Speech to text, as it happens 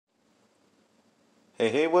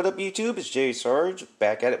Hey, what up YouTube? It's J.Sarge,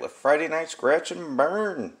 back at it with Friday Night Scratch and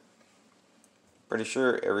Burn. Pretty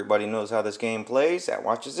sure everybody knows how this game plays that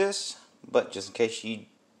watches this, but just in case you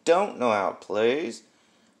don't know how it plays,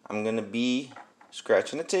 I'm going to be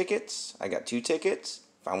scratching the tickets. I got 2 tickets.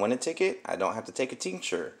 If I win a ticket, I don't have to take a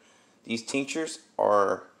tincture. These tinctures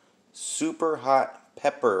are super hot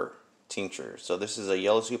pepper tinctures. So this is a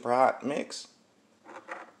yellow super hot mix,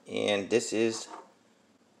 and this is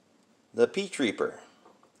the Peach Reaper.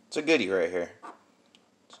 It's a goodie right here.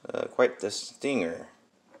 It's quite the stinger.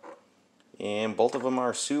 And both of them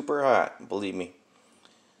are super hot, believe me.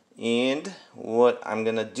 And what I'm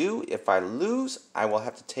going to do, if I lose, I will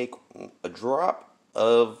have to take a drop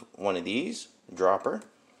of one of these, dropper.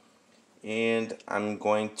 And I'm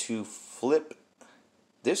going to flip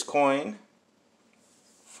this coin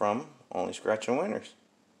from Only Scratching Winners.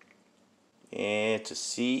 And to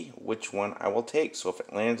see which one I will take. So if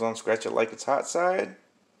it lands on Scratch It Like It's Hot side,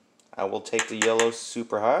 I will take the yellow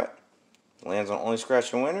super hot. Lands on Only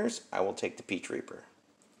Scratching Winners, I will take the Peach Reaper.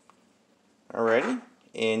 Alrighty,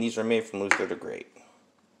 and these are made from Luther the Great.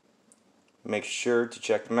 Make sure to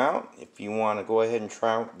check them out. If you want to go ahead and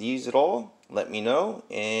try out these at all, let me know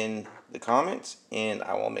in the comments, and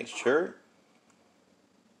I will make sure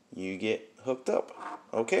you get hooked up.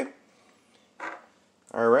 Okay?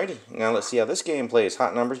 Alrighty, now let's see how this game plays.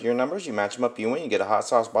 Hot numbers, your numbers, you match them up, you win. You get a hot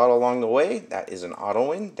sauce bottle along the way. That is an auto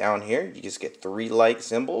win. Down here, you just get 3 like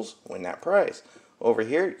symbols, win that prize. Over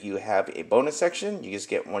here, you have a bonus section. You just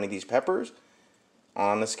get one of these peppers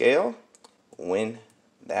on the scale, win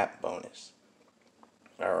that bonus.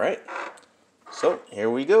 Alright, so here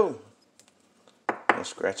we go. I'll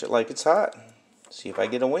scratch it like it's hot. See if I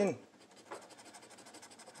get a win.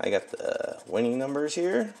 I got the winning numbers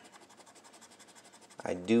here.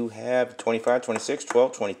 I do have 25, 26,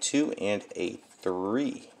 12, 22, and a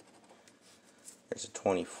 3. There's a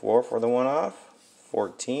 24 for the one-off.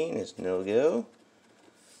 14 is no-go.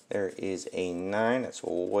 There is a 9. That's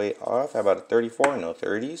way off. How about a 34? No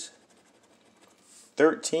 30s.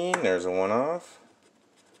 13. There's a one-off.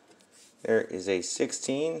 There is a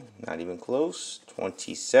 16. Not even close.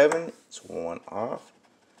 27. It's one off.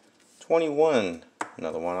 21.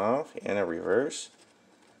 Another one off. And a reverse.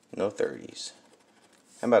 No 30s.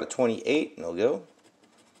 How about a 28? No go.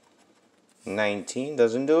 19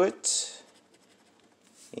 doesn't do it.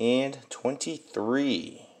 And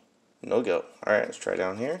 23. No go. Alright, let's try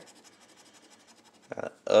down here.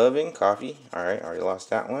 Oven, coffee. Alright, already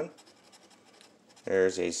lost that one.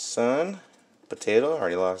 There's a sun. Potato.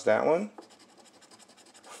 Already lost that one.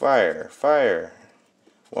 Fire. Fire.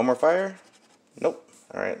 One more fire? Nope.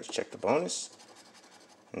 Alright, let's check the bonus.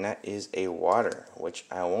 And that is a water, which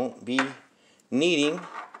I won't be needing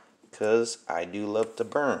because I do love to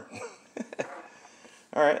burn.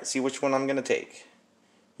 Alright, let's see which one I'm going to take.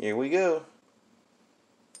 Here we go.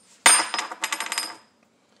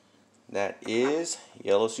 That is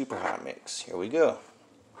yellow super hot mix. Here we go.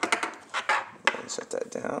 Let me set that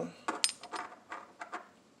down.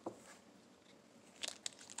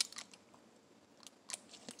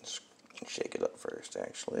 Let's shake it up first,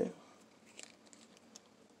 actually.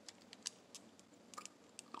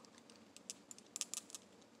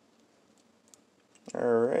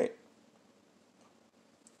 Alright.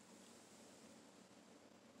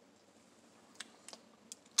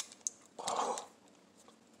 Oh.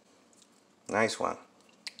 Nice one.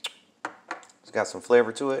 It's got some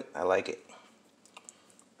flavor to it. I like it.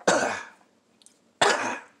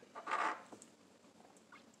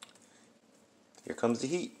 Here comes the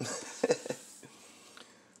heat.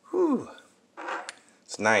 Whew.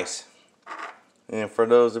 It's nice. And for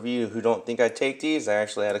those of you who don't think I take these, I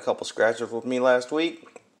actually had a couple scratchers with me last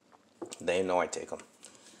week. They know I take them.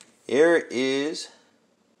 Here is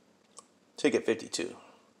ticket 52.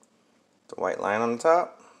 The white line on the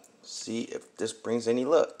top. See if this brings any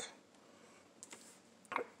luck.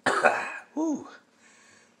 Woo.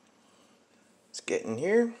 Let's get in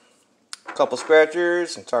here. A couple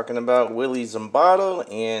scratchers. I'm talking about Willie Zimbato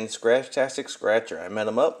and Scratchtastic Scratcher. I met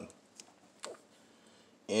him up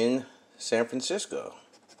in San Francisco.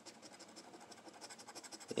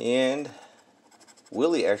 And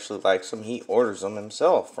Willie actually likes them. He orders them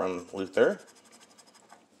himself from Luther.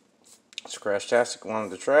 Scratchtastic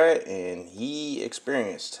wanted to try it, and he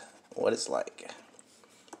experienced what it's like.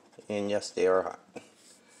 And yes, they are hot.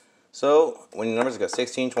 So, winning numbers got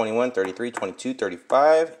 16, 21, 33, 22,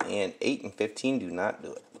 35, and 8 and 15 do not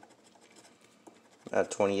do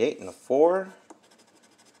it. 28 and a 4.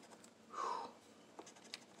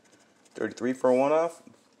 33 for a one-off.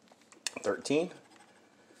 13.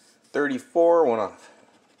 34, one off.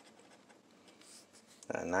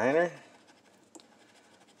 A 9er.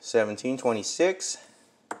 1726.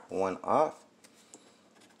 1 off.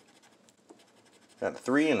 Got a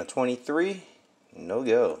 3 and a 23. No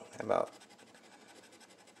go. How about,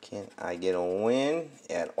 can I get a win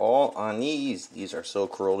at all on these? These are so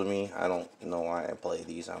cruel to me. I don't know why I play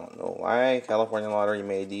these. I don't know why California Lottery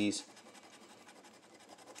made these.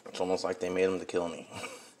 It's almost like they made them to kill me.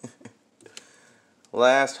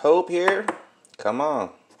 Last hope here. Come on.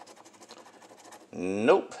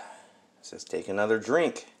 Nope. It says take another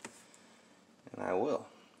drink. And I will.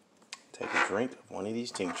 Take a drink of one of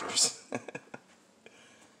these tinctures.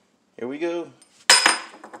 Here we go.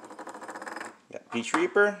 Got Peach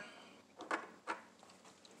Reaper.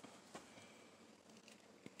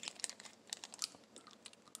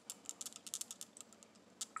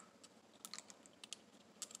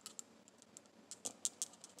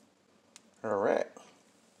 All right.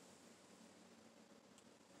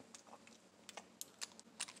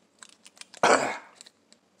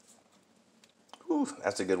 Ooh,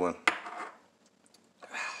 that's a good one.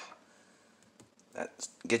 That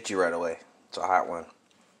gets you right away. It's a hot one.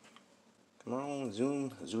 Come on,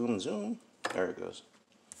 zoom, zoom, zoom. There it goes.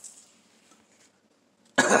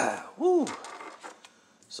 Woo.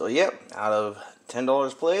 So, yep, out of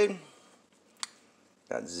 $10 played,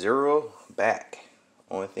 got 0 back.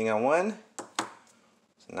 Only thing I won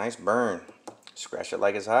is a nice burn. Scratch it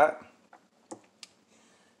like it's hot.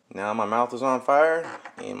 Now my mouth is on fire,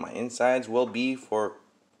 and my insides will be for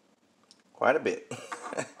quite a bit.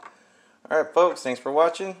 Alright, folks, thanks for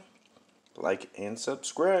watching. Like and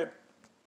subscribe.